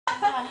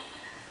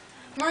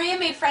Maria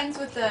made friends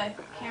with the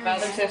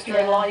mother,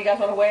 sister-in-law. You guys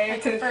want to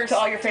wave to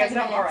all your fans?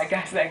 All right,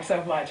 guys, thanks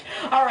so much.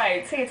 All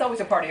right, see, it's always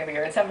a party over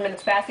here. It's 7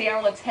 minutes past the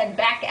hour. Let's head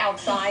back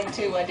outside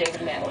to David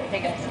and Natalie.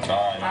 Hey, guys.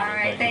 All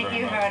right, thank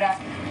you, Hoda.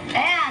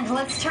 And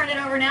let's turn it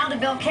over now to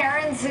Bill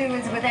Cairns, who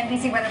is with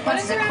NBC Weather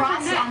Plus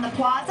across on the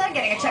plaza,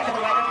 getting a check of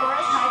the weather for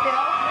us. Hi, Bill.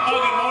 Oh,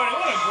 good morning.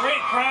 What a great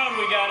crowd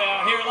we got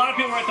out here. A lot of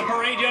people were at the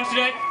parade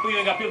yesterday. We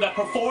even got people that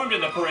performed in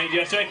the parade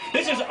yesterday.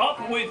 This is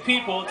Up With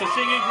People. It's a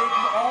singing group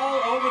from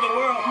all over the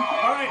world.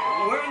 All right,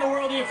 where in the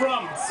world are you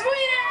from?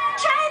 Sweden!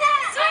 China!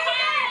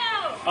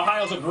 Ohio!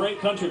 Ohio's a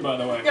great country, by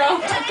the way. Oh,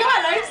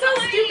 God, I'm so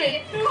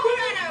stupid.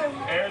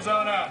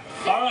 Arizona.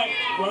 All right,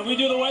 when we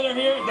do the weather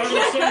here, they're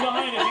going to sing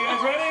behind us. You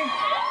guys ready?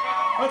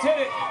 Let's hit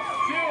it.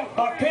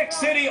 Our pick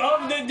city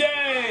of the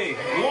day,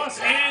 Los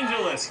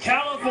Angeles,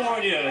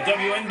 California.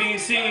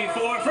 WNBC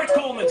for Fritz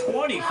Coleman,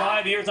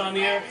 25 years on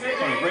the air.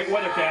 One of the great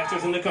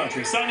weathercasters in the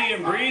country. Sunny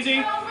and breezy,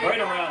 right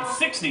around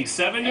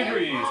 67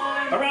 degrees.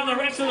 Around the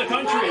rest of the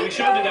country, we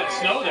showed you that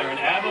snow there in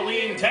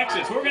Abilene,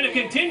 Texas. We're going to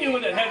continue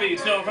with that heavy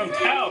snow from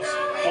Taos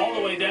all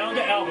the way down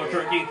to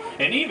Albuquerque,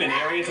 and even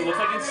areas it looks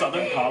like in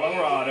southern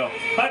Colorado.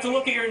 That's a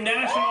look at your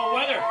national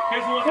weather.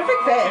 Here's a look at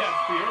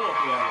your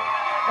local area.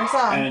 Or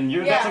song. And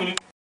you're definitely